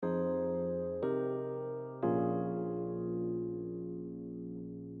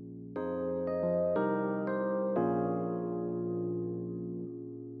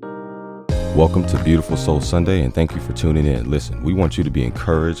Welcome to Beautiful Soul Sunday, and thank you for tuning in. Listen, we want you to be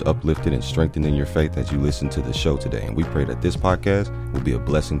encouraged, uplifted, and strengthened in your faith as you listen to the show today. And we pray that this podcast will be a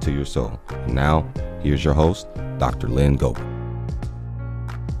blessing to your soul. And now, here's your host, Dr. Lynn Goebel.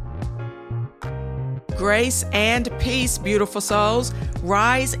 Grace and peace, beautiful souls.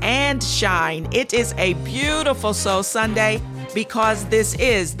 Rise and shine. It is a beautiful Soul Sunday because this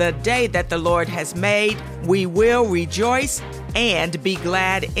is the day that the Lord has made. We will rejoice and be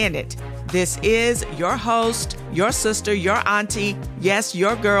glad in it. This is your host, your sister, your auntie, yes,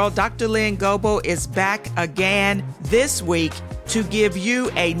 your girl, Dr. Lynn Goebel is back again this week to give you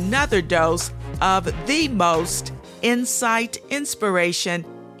another dose of the most insight, inspiration,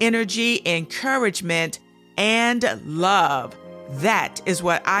 energy, encouragement, and love. That is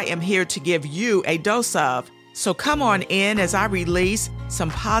what I am here to give you a dose of. So come on in as I release some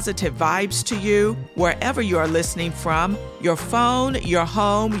positive vibes to you wherever you are listening from, your phone, your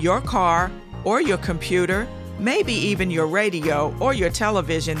home, your car, or your computer, maybe even your radio or your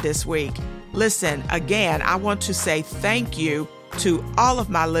television this week. Listen, again, I want to say thank you to all of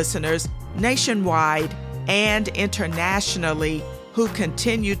my listeners nationwide and internationally who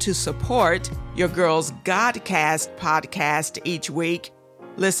continue to support your girl's Godcast podcast each week.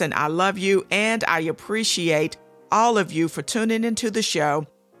 Listen, I love you and I appreciate all of you for tuning into the show.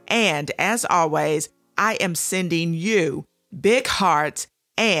 And as always, I am sending you big hearts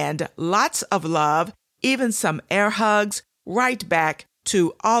and lots of love, even some air hugs right back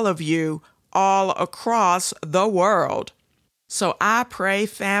to all of you all across the world. So I pray,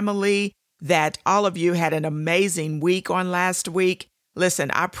 family, that all of you had an amazing week on last week. Listen,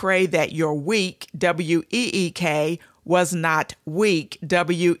 I pray that your week, W-E-E-K, was not weak,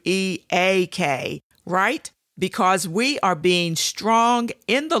 W-E-A-K, right? Because we are being strong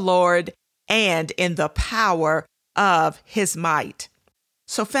in the Lord and in the power of His might.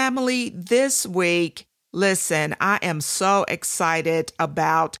 So family, this week, listen, I am so excited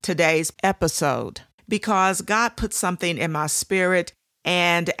about today's episode because God put something in my spirit.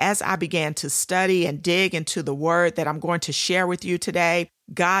 And as I began to study and dig into the word that I'm going to share with you today,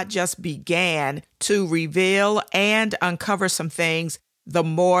 God just began to reveal and uncover some things the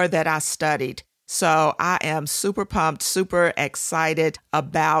more that I studied. So I am super pumped, super excited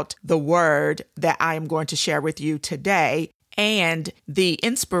about the word that I am going to share with you today. And the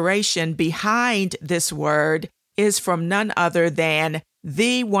inspiration behind this word is from none other than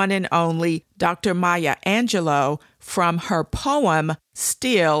the one and only Dr. Maya Angelou from her poem,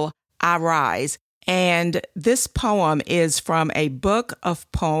 Still I Rise. And this poem is from a book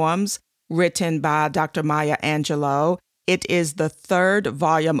of poems written by Dr. Maya Angelou. It is the third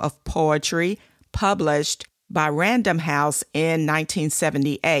volume of poetry published by Random House in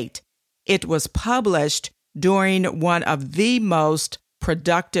 1978. It was published during one of the most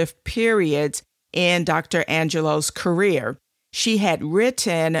productive periods in Dr. Angelou's career. She had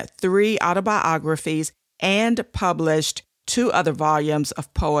written 3 autobiographies and published 2 other volumes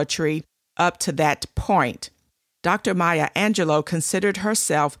of poetry up to that point. Dr. Maya Angelou considered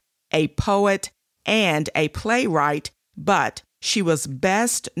herself a poet and a playwright, but she was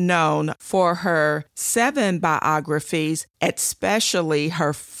best known for her 7 biographies, especially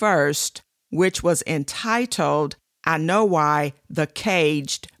her first, which was entitled, I Know Why the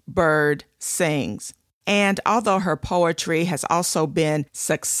Caged Bird Sings. And although her poetry has also been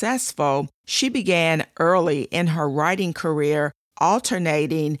successful, she began early in her writing career,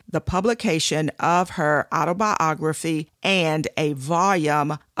 alternating the publication of her autobiography and a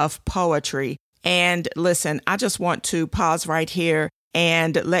volume of poetry. And listen, I just want to pause right here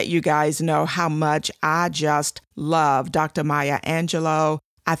and let you guys know how much I just love Dr. Maya Angelou.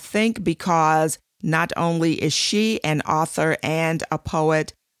 I think because not only is she an author and a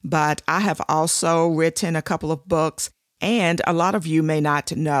poet, but I have also written a couple of books, and a lot of you may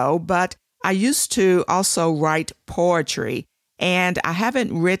not know, but I used to also write poetry, and I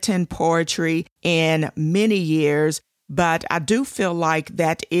haven't written poetry in many years, but I do feel like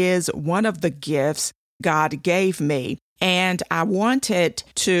that is one of the gifts God gave me, and I wanted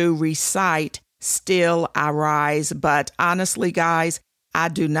to recite Still I Rise, but honestly, guys, I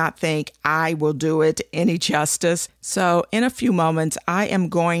do not think I will do it any justice. So in a few moments, I am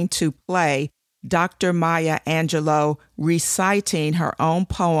going to play Dr. Maya Angelou reciting her own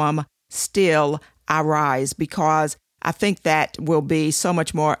poem, Still I Rise, because I think that will be so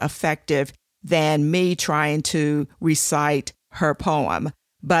much more effective than me trying to recite her poem.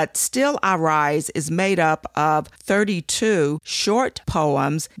 But Still I Rise is made up of 32 short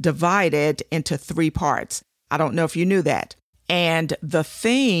poems divided into 3 parts. I don't know if you knew that. And the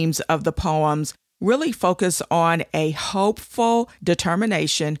themes of the poems really focus on a hopeful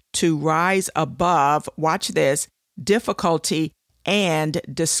determination to rise above, watch this, difficulty and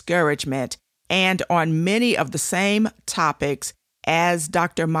discouragement, and on many of the same topics as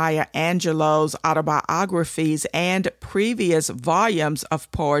Dr. Maya Angelou's autobiographies and previous volumes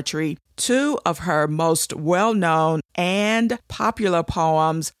of poetry. Two of her most well-known and popular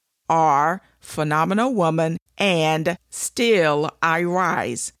poems are Phenomenal Woman and Still I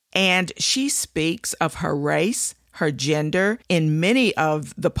Rise. And she speaks of her race, her gender in many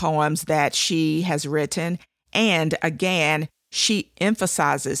of the poems that she has written. And again, she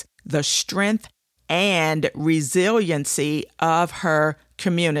emphasizes the strength and resiliency of her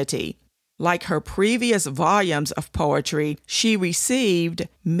community. Like her previous volumes of poetry, she received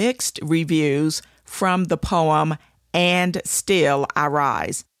mixed reviews from the poem And Still I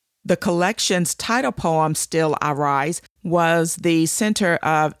Rise. The collection's title poem, Still I Rise, was the center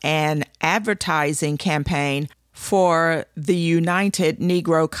of an advertising campaign for the United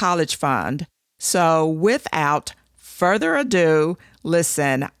Negro College Fund. So without further ado,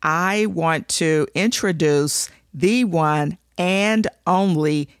 listen, I want to introduce the one and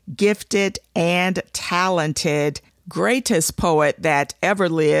only gifted and talented, greatest poet that ever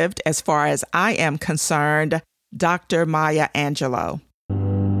lived, as far as I am concerned, Dr. Maya Angelou.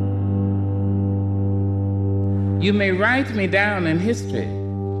 You may write me down in history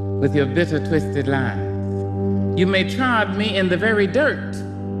with your bitter, twisted lines. You may trod me in the very dirt,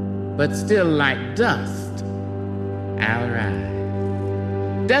 but still like dust, I'll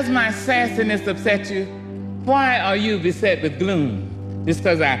rise. Does my sassiness upset you? Why are you beset with gloom? Just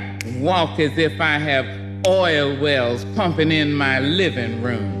because I walk as if I have oil wells pumping in my living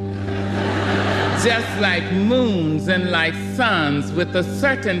room. Just like moons and like suns with the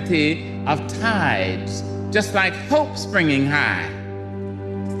certainty of tides. Just like hope springing high,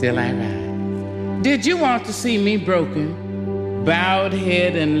 still I rise. Did you want to see me broken, bowed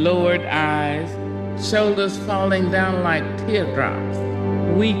head and lowered eyes, shoulders falling down like teardrops,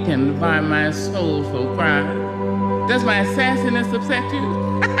 weakened by my soulful cry? Does my sassiness upset you?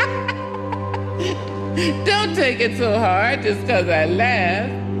 Don't take it so hard just because I laugh,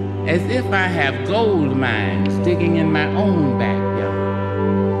 as if I have gold mines digging in my own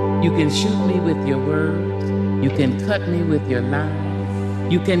backyard. You can shoot me with your words. You can cut me with your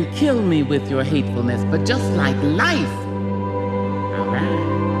lies. You can kill me with your hatefulness, but just like life, all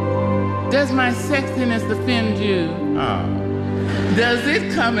right. Does my sexiness offend you? Oh. Does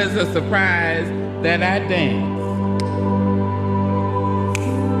it come as a surprise that I dance?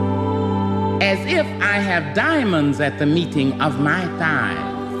 As if I have diamonds at the meeting of my thighs.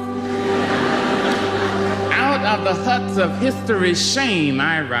 Out of the huts of history's shame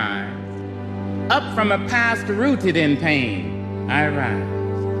I rise. Up from a past rooted in pain, I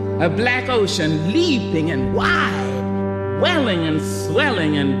rise. A black ocean leaping and wide, welling and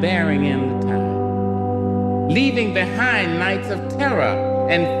swelling and bearing in the tide. Leaving behind nights of terror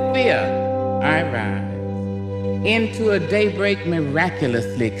and fear, I rise. Into a daybreak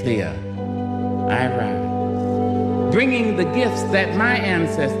miraculously clear, I rise. Bringing the gifts that my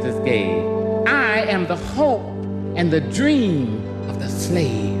ancestors gave, I am the hope and the dream of the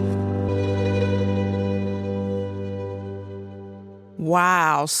slave.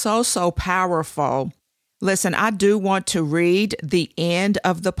 Wow, so powerful. Listen, I do want to read the end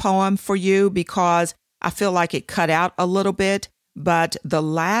of the poem for you because I feel like it cut out a little bit, but the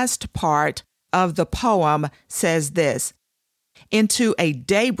last part of the poem says this: Into a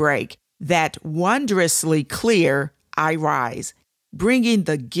daybreak that wondrously clear I rise, bringing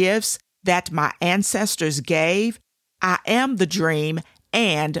the gifts that my ancestors gave. I am the dream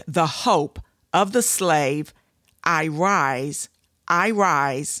and the hope of the slave. I rise. I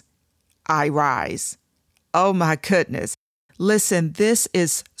rise, I rise. Oh my goodness. Listen, this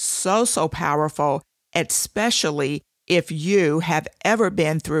is so powerful, especially if you have ever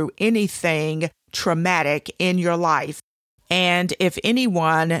been through anything traumatic in your life. And if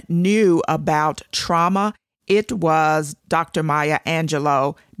anyone knew about trauma, it was Dr. Maya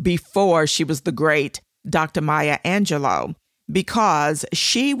Angelou before she was the great Dr. Maya Angelou, because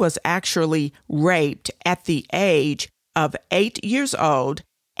she was actually raped at the age of 8 years old,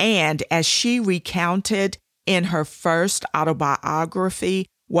 and as she recounted in her first autobiography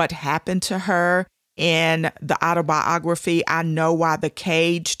what happened to her in the autobiography, I Know Why the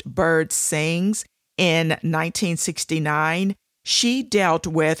Caged Bird Sings, in 1969, she dealt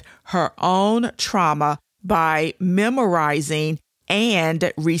with her own trauma by memorizing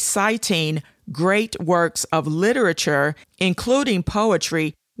and reciting great works of literature, including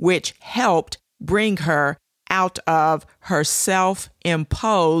poetry, which helped bring her out of her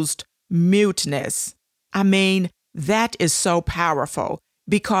self-imposed muteness. I mean, that is so powerful,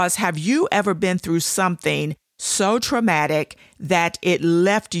 because have you ever been through something so traumatic that it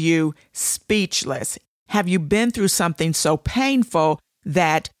left you speechless? Have you been through something so painful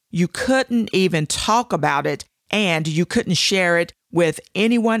that you couldn't even talk about it and you couldn't share it with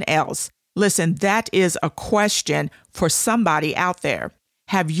anyone else? Listen, that is a question for somebody out there.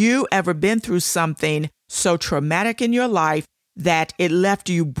 Have you ever been through something so traumatic in your life that it left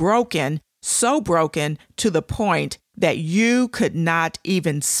you broken, so broken to the point that you could not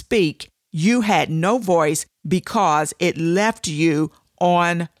even speak? You had no voice because it left you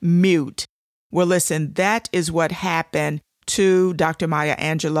on mute. Well, listen, that is what happened to Dr. Maya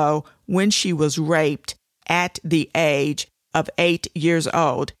Angelou when she was raped at the age of 8 years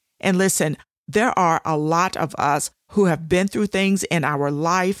old. And listen, there are a lot of us who have been through things in our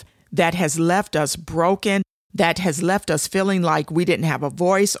life that has left us broken, that has left us feeling like we didn't have a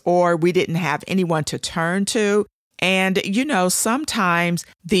voice or we didn't have anyone to turn to. And, sometimes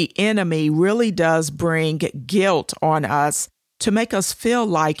the enemy really does bring guilt on us to make us feel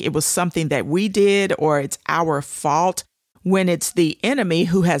like it was something that we did or it's our fault, when it's the enemy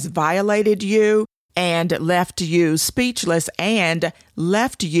who has violated you and left you speechless and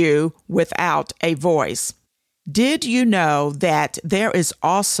left you without a voice. Did you know that there is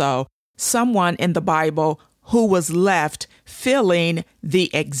also someone in the Bible who was left feeling the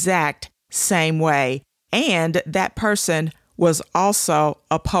exact same way? And that person was also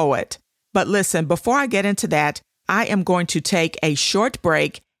a poet. But listen, before I get into that, I am going to take a short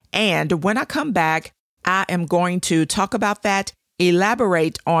break. And when I come back, I am going to talk about that,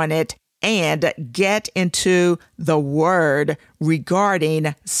 elaborate on it, and get into the word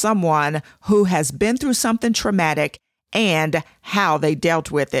regarding someone who has been through something traumatic and how they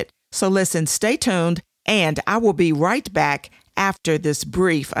dealt with it. So listen, stay tuned, and I will be right back after this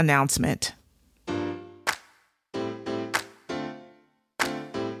brief announcement.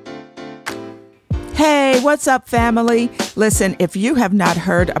 Hey, what's up, family? Listen, if you have not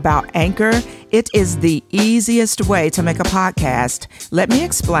heard about Anchor, it is the easiest way to make a podcast. Let me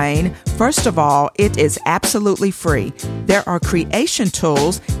explain. First of all, it is absolutely free. There are creation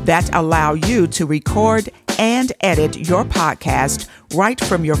tools that allow you to record and edit your podcast right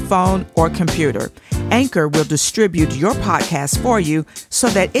from your phone or computer. Anchor will distribute your podcast for you so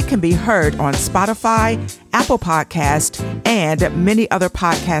that it can be heard on Spotify, Apple Podcast, and many other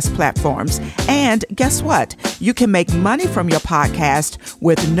podcast platforms. And guess what? You can make money from your podcast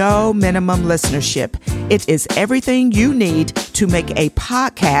with no minimum listenership. It is everything you need to make a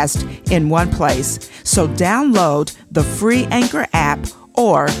podcast in one place. So download the free Anchor app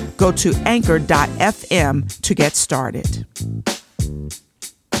or go to anchor.fm to get started.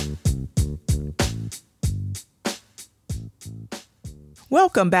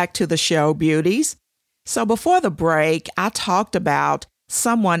 Welcome back to the show, beauties. So before the break, I talked about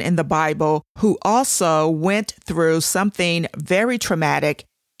someone in the Bible who also went through something very traumatic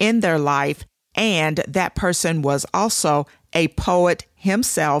in their life, and that person was also a poet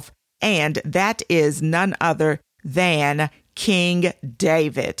himself, and that is none other than King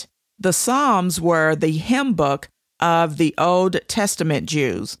David. The Psalms were the hymn book of the Old Testament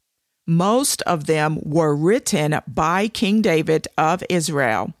Jews. Most of them were written by King David of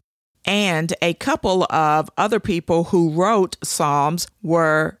Israel, and a couple of other people who wrote Psalms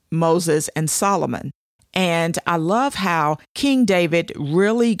were Moses and Solomon. And I love how King David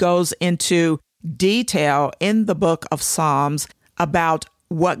really goes into detail in the book of Psalms about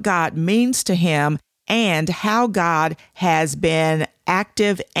what God means to him and how God has been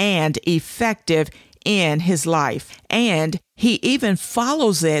active and effective in his life. And he even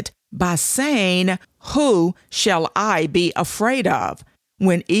follows it by saying, "Who shall I be afraid of?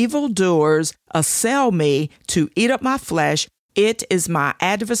 When evildoers assail me to eat up my flesh, it is my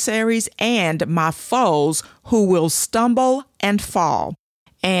adversaries and my foes who will stumble and fall."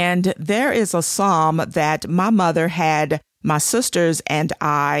 And there is a psalm that my mother had my sisters and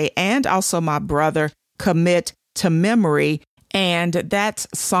I, and also my brother, commit to memory, and that's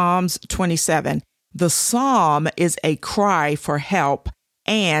Psalms 27. The psalm is a cry for help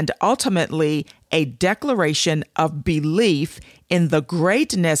and ultimately a declaration of belief in the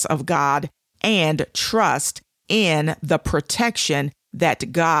greatness of God and trust in the protection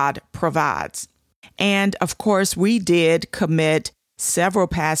that God provides. And of course, we did commit several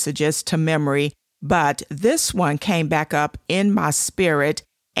passages to memory, but this one came back up in my spirit,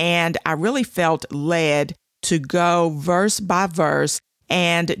 and I really felt led to go verse by verse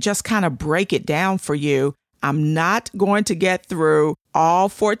and just kind of break it down for you. I'm not going to get through all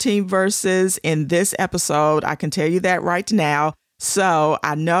 14 verses in this episode. I can tell you that right now. So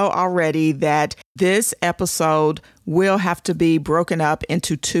I know already that this episode will have to be broken up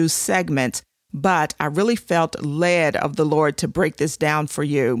into 2 segments, but I really felt led of the Lord to break this down for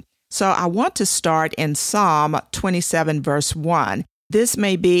you. So I want to start in Psalm 27, verse 1. This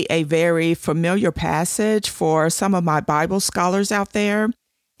may be a very familiar passage for some of my Bible scholars out there,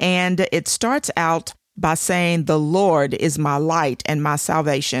 and it starts out by saying, "The Lord is my light and my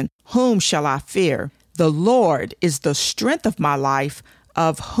salvation. Whom shall I fear? The Lord is the strength of my life.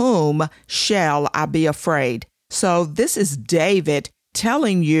 Of whom shall I be afraid?" So this is David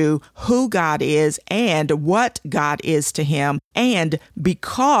telling you who God is and what God is to him. And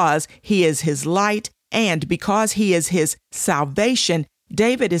because he is his light and because he is his salvation,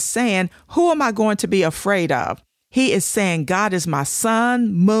 David is saying, who am I going to be afraid of? He is saying, God is my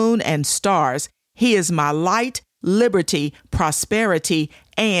sun, moon, and stars. He is my light, liberty, prosperity,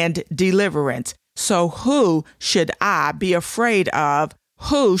 and deliverance. So who should I be afraid of?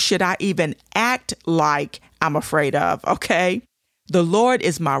 Who should I even act like I'm afraid of? Okay. The Lord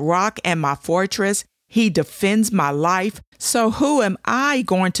is my rock and my fortress. He defends my life. So who am I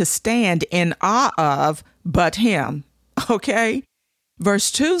going to stand in awe of but him? Okay.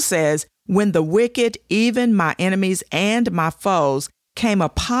 Verse 2 says, when the wicked, even my enemies and my foes, came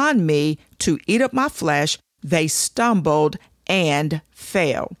upon me to eat up my flesh, they stumbled and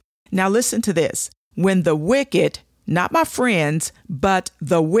fell. Now listen to this. When the wicked, not my friends, but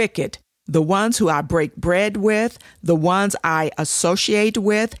the wicked, the ones who I break bread with, the ones I associate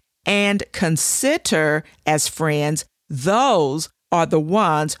with and consider as friends, those are the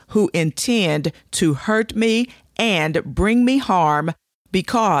ones who intend to hurt me and bring me harm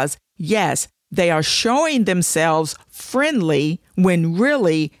because, yes, they are showing themselves friendly when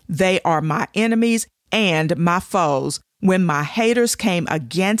really they are my enemies and my foes. When my haters came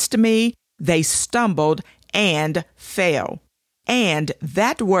against me, they stumbled and fell. And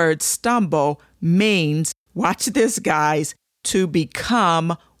that word stumble means, watch this, guys, to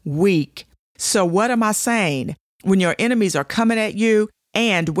become weak. So what am I saying? When your enemies are coming at you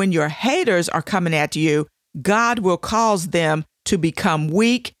and when your haters are coming at you, God will cause them to become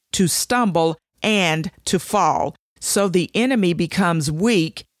weak, to stumble, and to fall. So the enemy becomes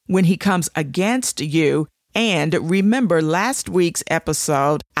weak when he comes against you. And remember last week's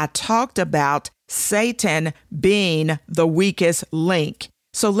episode, I talked about Satan being the weakest link.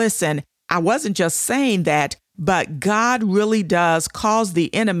 So listen, I wasn't just saying that, but God really does cause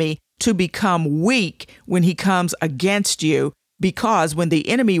the enemy to become weak when he comes against you, because when the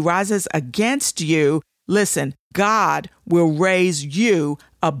enemy rises against you, listen, God will raise you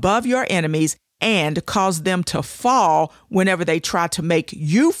above your enemies and cause them to fall whenever they try to make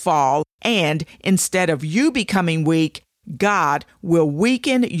you fall. And instead of you becoming weak, God will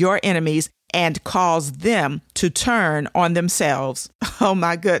weaken your enemies and cause them to turn on themselves. Oh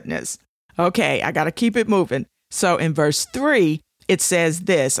my goodness. Okay, I got to keep it moving. So in verse 3, it says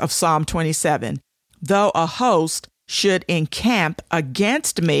this of Psalm 27, though a host should encamp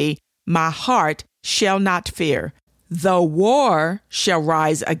against me, my heart shall not fear. Though war shall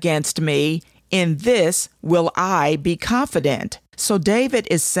rise against me, in this will I be confident. So David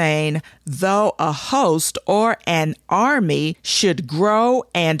is saying, though a host or an army should grow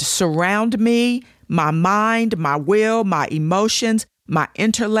and surround me, my mind, my will, my emotions, my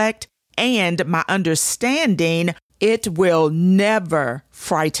intellect, and my understanding, it will never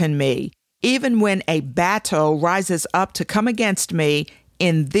frighten me. Even when a battle rises up to come against me,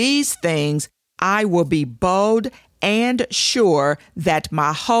 in these things I will be bold and sure that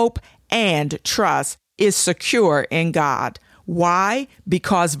my hope and trust is secure in God. Why?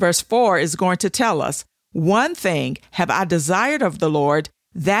 Because verse 4 is going to tell us, one thing have I desired of the Lord,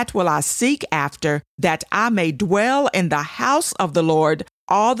 that will I seek after, that I may dwell in the house of the Lord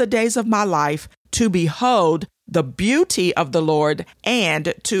all the days of my life, to behold the beauty of the Lord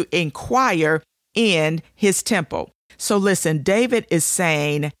and to inquire in his temple. So listen, David is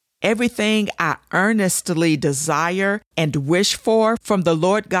saying, everything I earnestly desire and wish for from the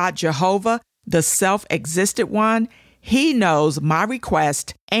Lord God Jehovah, the self-existent one, he knows my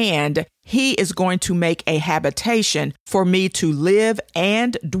request, and he is going to make a habitation for me to live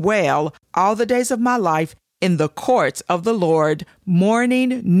and dwell all the days of my life in the courts of the Lord,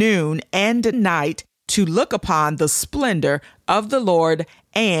 morning, noon, and night, to look upon the splendor of the Lord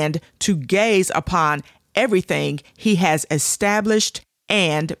and to gaze upon everything he has established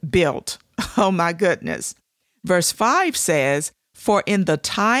and built. Oh my goodness. Verse 5 says, for in the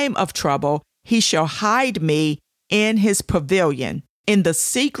time of trouble, he shall hide me in his pavilion. In the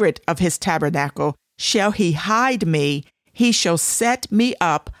secret of his tabernacle shall he hide me. He shall set me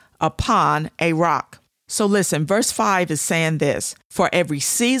up upon a rock. So listen, verse 5 is saying this: for every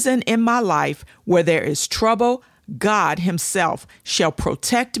season in my life where there is trouble, God himself shall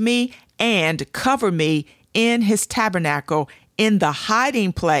protect me and cover me in his tabernacle, in the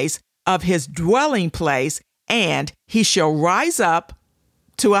hiding place of his dwelling place, and he shall rise up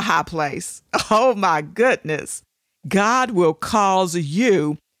to a high place. Oh my goodness. God will cause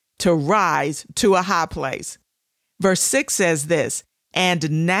you to rise to a high place. Verse 6 says this: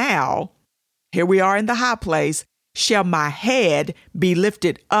 and now, here we are in the high place, shall my head be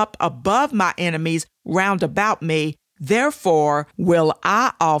lifted up above my enemies round about me. Therefore will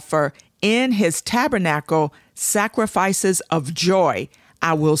I offer in his tabernacle sacrifices of joy.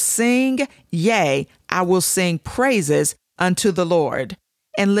 I will sing, yea, I will sing praises unto the Lord.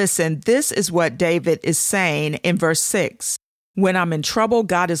 And listen, this is what David is saying in verse 6. When I'm in trouble,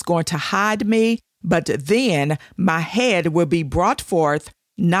 God is going to hide me, but then my head will be brought forth,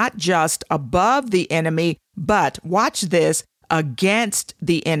 not just above the enemy, but watch this, against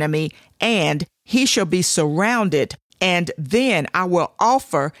the enemy, and he shall be surrounded. And then I will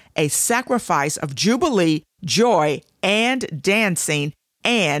offer a sacrifice of jubilee, joy, and dancing,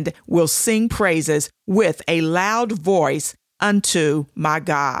 and will sing praises with a loud voice unto my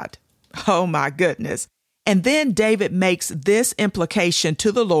God. Oh my goodness. And then David makes this implication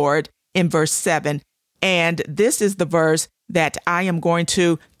to the Lord in verse 7. And this is the verse that I am going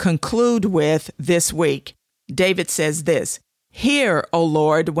to conclude with this week. David says this: hear, O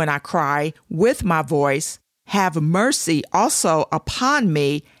Lord, when I cry with my voice. Have mercy also upon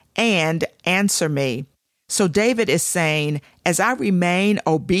me and answer me. So David is saying, as I remain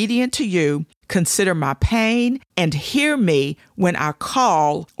obedient to you, consider my pain and hear me when I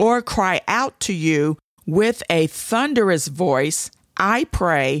call or cry out to you with a thunderous voice. I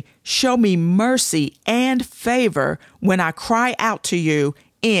pray, show me mercy and favor when I cry out to you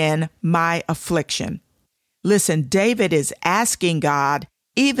in my affliction. Listen, David is asking God,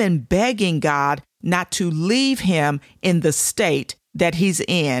 even begging God, not to leave him in the state that he's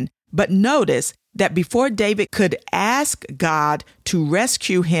in. But notice that before David could ask God to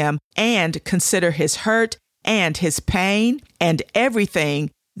rescue him and consider his hurt and his pain and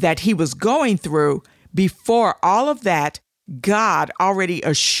everything that he was going through, before all of that, God already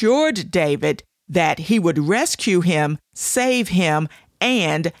assured David that he would rescue him, save him,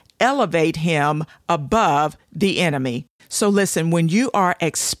 and elevate him above the enemy. So listen, when you are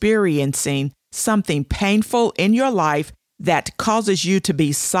experiencing something painful in your life that causes you to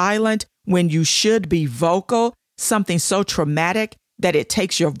be silent when you should be vocal, something so traumatic that it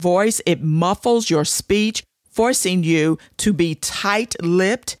takes your voice, it muffles your speech, forcing you to be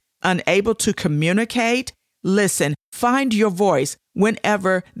tight-lipped, unable to communicate. Listen, find your voice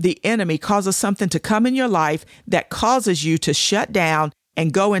whenever the enemy causes something to come in your life that causes you to shut down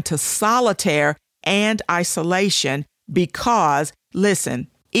and go into solitaire and isolation, because, listen,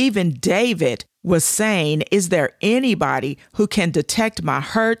 even David was saying, is there anybody who can detect my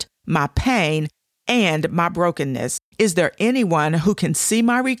hurt, my pain, and my brokenness? Is there anyone who can see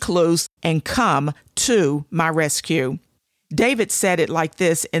my recluse and come to my rescue? David said it like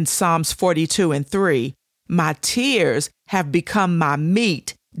this in Psalms 42:3. My tears have become my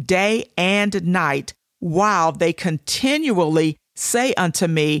meat day and night, while they continually say unto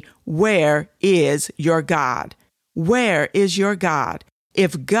me, where is your God? Where is your God?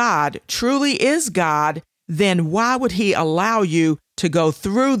 If God truly is God, then why would he allow you to go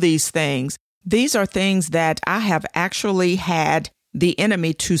through these things? These are things that I have actually had the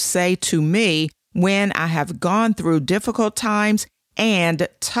enemy to say to me when I have gone through difficult times and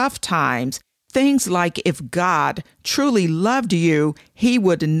tough times. Things like, if God truly loved you, he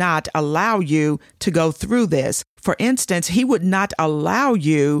would not allow you to go through this. For instance, he would not allow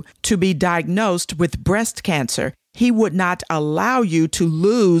you to be diagnosed with breast cancer. He would not allow you to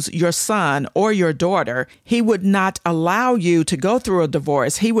lose your son or your daughter. He would not allow you to go through a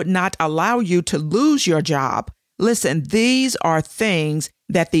divorce. He would not allow you to lose your job. Listen, these are things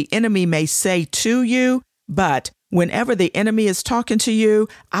that the enemy may say to you, but whenever the enemy is talking to you,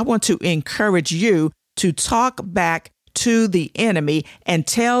 I want to encourage you to talk back to the enemy and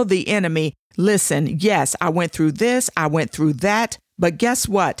tell the enemy, listen, yes, I went through this, I went through that, but guess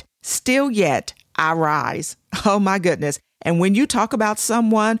what? Still yet, I rise. Oh my goodness. And when you talk about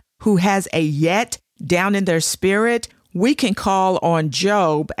someone who has a yet down in their spirit, we can call on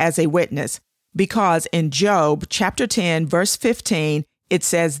Job as a witness, because in Job chapter 10, verse 15, it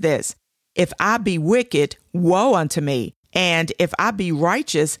says this: if I be wicked, woe unto me, and if I be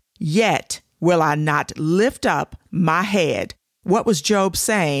righteous, yet will I not lift up my head. What was Job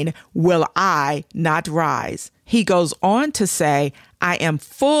saying? Will I not rise? He goes on to say, I am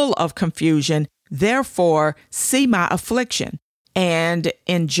full of confusion. therefore see my affliction. And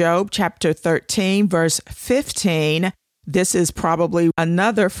in Job chapter 13, verse 15, this is probably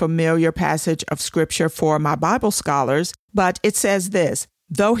another familiar passage of scripture for my Bible scholars, but it says this,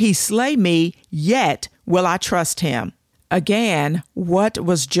 though he slay me, yet will I trust him. Again, what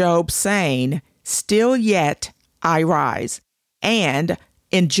was Job saying? Still yet I rise. And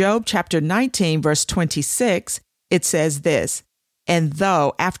in Job chapter 19, verse 26, it says this, and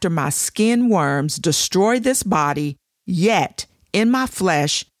though after my skin worms destroy this body, yet in my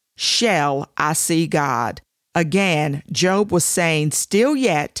flesh shall I see God. Again, Job was saying, still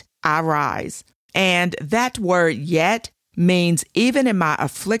yet I rise. And that word yet means even in my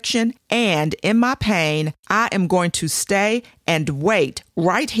affliction and in my pain, I am going to stay and wait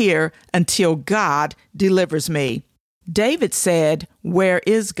right here until God delivers me. David said, where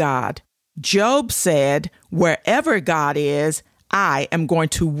is God? Job said, wherever God is, I am going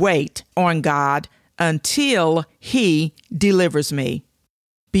to wait on God until he delivers me.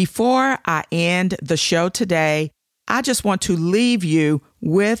 Before I end the show today, I just want to leave you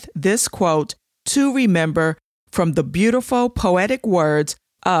with this quote to remember from the beautiful poetic words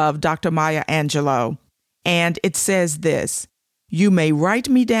of Dr. Maya Angelou. And it says this, you may write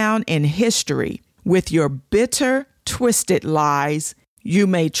me down in history with your bitter, twisted lies. You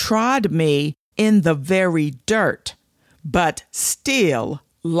may trod me in the very dirt, but still,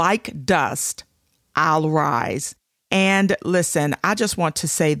 like dust, I'll rise. And listen, I just want to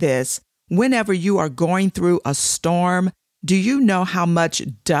say this. Whenever you are going through a storm, do you know how much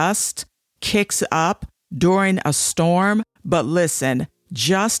dust kicks up during a storm? But listen,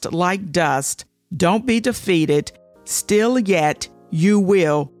 just like dust, don't be defeated. Still yet, you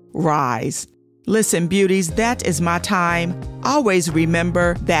will rise. Listen, beauties, that is my time. Always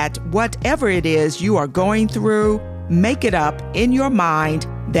remember that whatever it is you are going through, make it up in your mind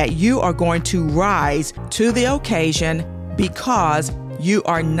that you are going to rise to the occasion because you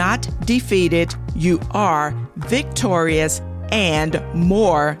are not defeated. You are victorious and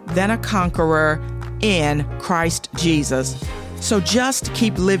more than a conqueror in Christ Jesus. So just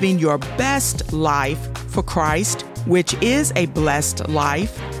keep living your best life for Christ, which is a blessed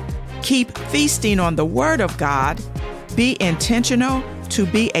life. Keep feasting on the Word of God. Be intentional to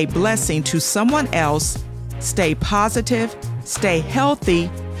be a blessing to someone else. Stay positive, stay healthy,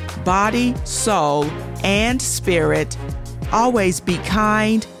 body, soul, and spirit. Always be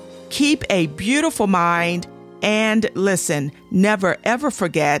kind. Keep a beautiful mind. And listen, never ever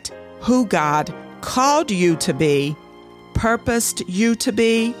forget who God called you to be, purposed you to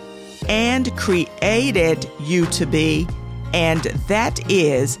be, and created you to be. And that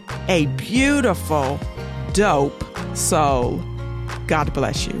is a beautiful, dope soul. God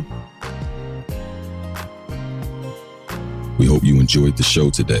bless you. We hope you enjoyed the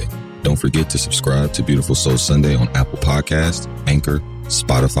show today. Don't forget to subscribe to Beautiful Soul Sunday on Apple Podcasts, Anchor,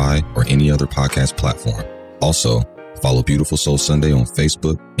 Spotify, or any other podcast platform. Also, follow Beautiful Soul Sunday on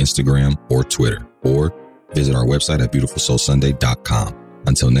Facebook, Instagram, or Twitter, or visit our website at beautifulsoulsunday.com.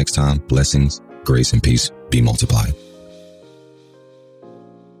 Until next time, blessings, grace, and peace be multiplied.